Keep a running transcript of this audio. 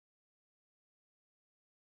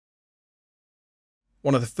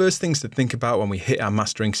one of the first things to think about when we hit our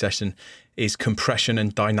mastering session is compression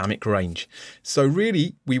and dynamic range. So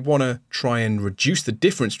really, we want to try and reduce the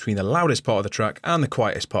difference between the loudest part of the track and the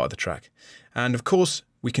quietest part of the track. And of course,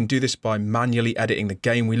 we can do this by manually editing the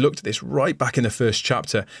gain. We looked at this right back in the first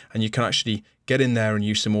chapter, and you can actually get in there and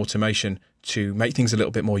use some automation to make things a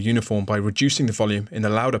little bit more uniform by reducing the volume in the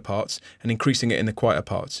louder parts and increasing it in the quieter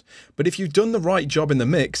parts. But if you've done the right job in the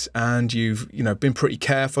mix and you've been pretty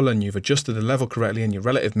careful and you've adjusted the level correctly and your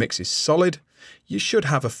relative mix is solid, you should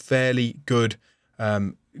have a fairly good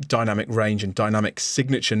dynamic range and dynamic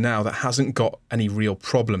signature now that hasn't got any real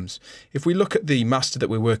problems. If we look at the master that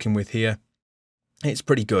we're working with here, it's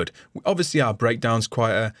pretty good. Obviously our breakdown's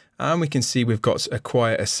quieter, and we can see we've got a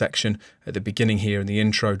quieter section at the beginning here in the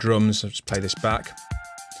intro drums. I'll just play this back.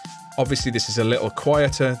 Obviously this is a little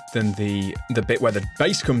quieter than the bit where the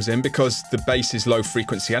bass comes in, because the bass is low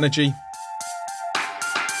frequency energy.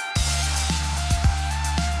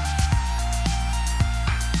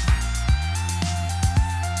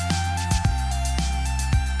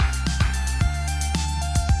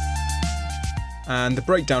 And the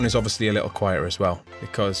breakdown is obviously a little quieter as well,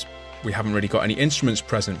 because we haven't really got any instruments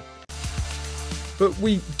present. But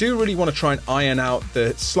we do really want to try and iron out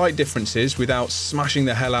the slight differences without smashing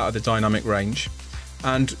the hell out of the dynamic range.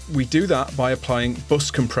 And we do that by applying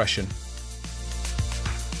bus compression.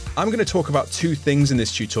 I'm going to talk about two things in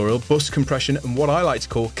this tutorial: bus compression and what I like to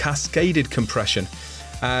call cascaded compression.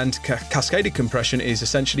 And cascaded compression is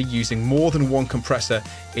essentially using more than one compressor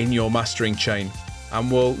in your mastering chain.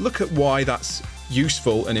 And we'll look at why that's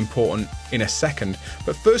useful and important in a second.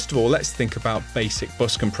 But first of all, let's think about basic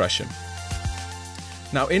bus compression.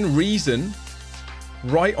 Now in Reason,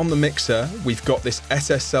 right on the mixer, we've got this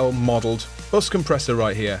SSL modeled bus compressor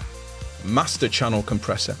right here, master channel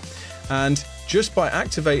compressor. And just by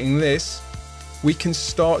activating this, we can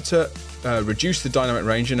start to reduce the dynamic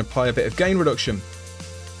range and apply a bit of gain reduction.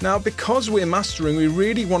 Now, because we're mastering, we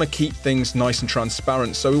really want to keep things nice and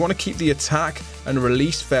transparent. So we want to keep the attack and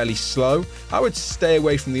release fairly slow. I would stay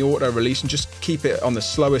away from the auto release and just keep it on the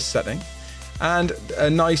slowest setting. And a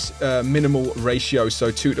nice minimal ratio,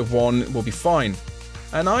 so 2:1 will be fine.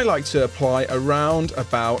 And I like to apply around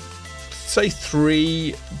about, say,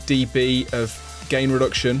 3 dB of gain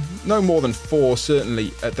reduction, no more than 4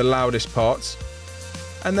 certainly at the loudest parts.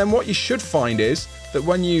 And then what you should find is that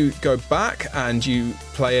when you go back and you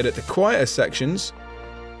play it at the quieter sections,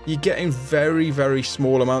 you're getting very, very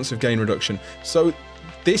small amounts of gain reduction. So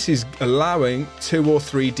this is allowing 2 or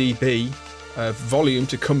 3 dB of volume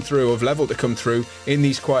to come through, of level to come through in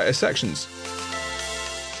these quieter sections.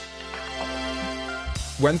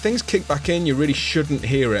 When things kick back in, you really shouldn't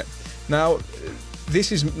hear it. Now,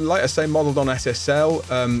 this is, like I say, modeled on SSL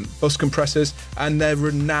bus compressors, and they're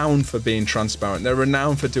renowned for being transparent. They're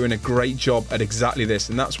renowned for doing a great job at exactly this,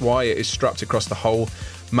 and that's why it is strapped across the whole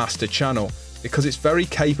master channel, because it's very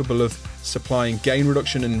capable of supplying gain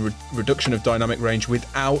reduction and reduction of dynamic range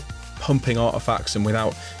without pumping artifacts and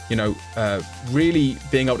without, really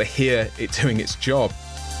being able to hear it doing its job.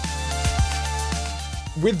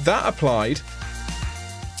 With that applied,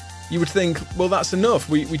 you would think, well, that's enough.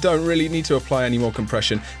 We don't really need to apply any more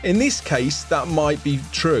compression. In this case, that might be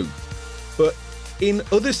true. But in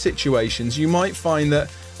other situations, you might find that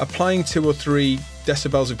applying 2 or 3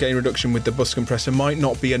 decibels of gain reduction with the bus compressor might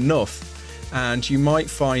not be enough. And you might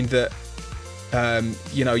find that,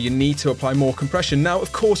 you need to apply more compression. Now,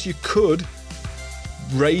 of course, you could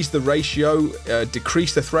raise the ratio,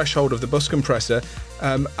 decrease the threshold of the bus compressor,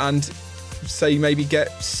 and say maybe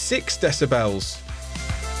get 6 decibels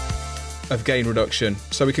of gain reduction.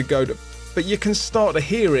 So we could go to, but you can start to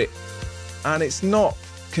hear it, and it's not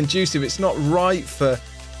conducive, it's not right for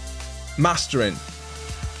mastering.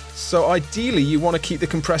 So ideally you want to keep the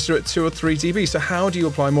compressor at 2 or 3 dB. So how do you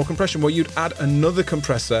apply more compression? Well, you'd add another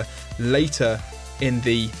compressor later in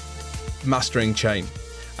the mastering chain.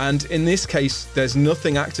 And in this case, there's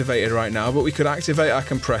nothing activated right now, but we could activate our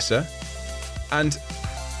compressor and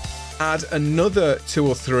add another 2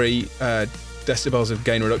 or 3 decibels of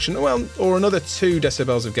gain reduction, well, or another 2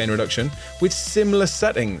 decibels of gain reduction with similar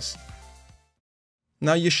settings.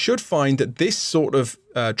 Now you should find that this sort of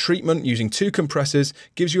treatment using 2 compressors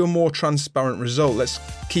gives you a more transparent result. Let's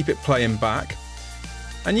keep it playing back.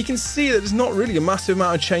 And you can see that there's not really a massive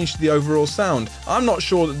amount of change to the overall sound. I'm not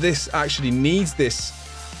sure that this actually needs this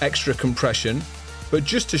extra compression, but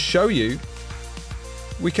just to show you,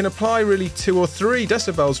 we can apply really 2 or 3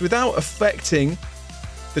 decibels without affecting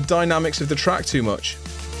the dynamics of the track too much.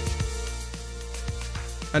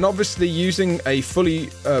 And obviously using a fully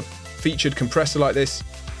featured compressor like this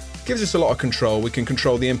Gives us a lot of control. We can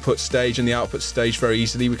control the input stage and the output stage very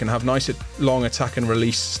easily. We can have nice long attack and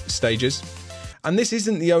release stages. And this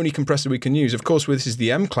isn't the only compressor we can use. Of course, this is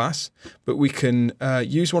the M class, but we can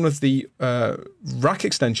use one of the rack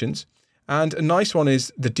extensions. And a nice one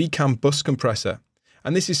is the Decam bus compressor.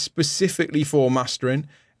 And this is specifically for mastering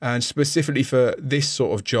and specifically for this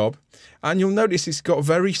sort of job. And you'll notice it's got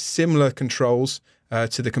very similar controls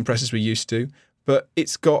to the compressors we're used to, but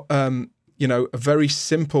it's got you know, a very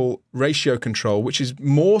simple ratio control, which is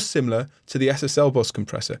more similar to the SSL bus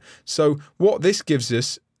compressor. So what this gives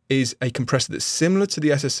us is a compressor that's similar to the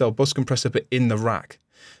SSL bus compressor, but in the rack,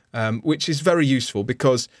 which is very useful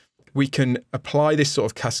because we can apply this sort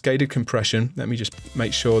of cascaded compression. Let me just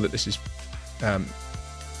make sure that this is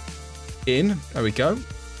in. There we go.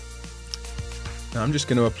 Now I'm just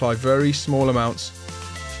going to apply very small amounts.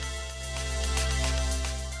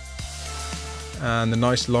 And the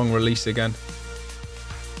nice long release again.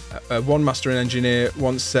 One mastering engineer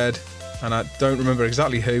once said, and I don't remember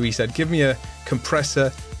exactly who, he said, give me a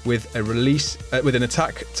compressor with a release, with an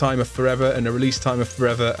attack time of forever and a release time of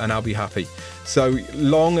forever, and I'll be happy. So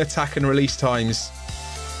long attack and release times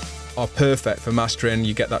are perfect for mastering.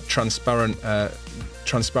 You get that transparent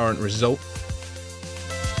result.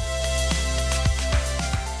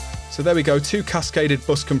 So there we go, 2 cascaded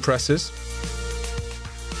bus compressors.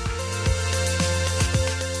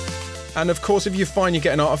 And of course, if you find you're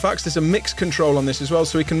getting artifacts, there's a mix control on this as well.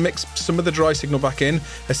 So we can mix some of the dry signal back in,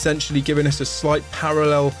 essentially giving us a slight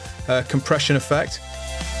parallel compression effect.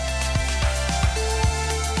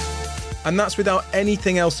 And that's without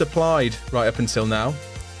anything else applied right up until now.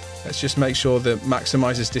 Let's just make sure the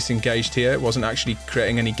maximizer's disengaged here. It wasn't actually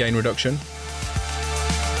creating any gain reduction.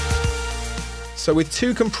 So with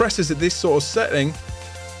 2 compressors at this sort of setting,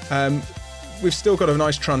 we've still got a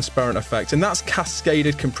nice transparent effect, and that's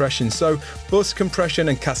cascaded compression. So bus compression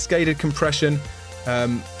and cascaded compression,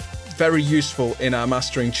 very useful in our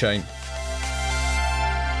mastering chain.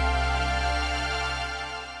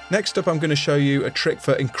 Next up, I'm going to show you a trick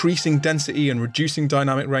for increasing density and reducing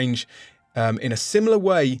dynamic range in a similar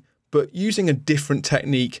way, but using a different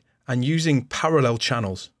technique and using parallel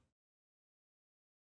channels.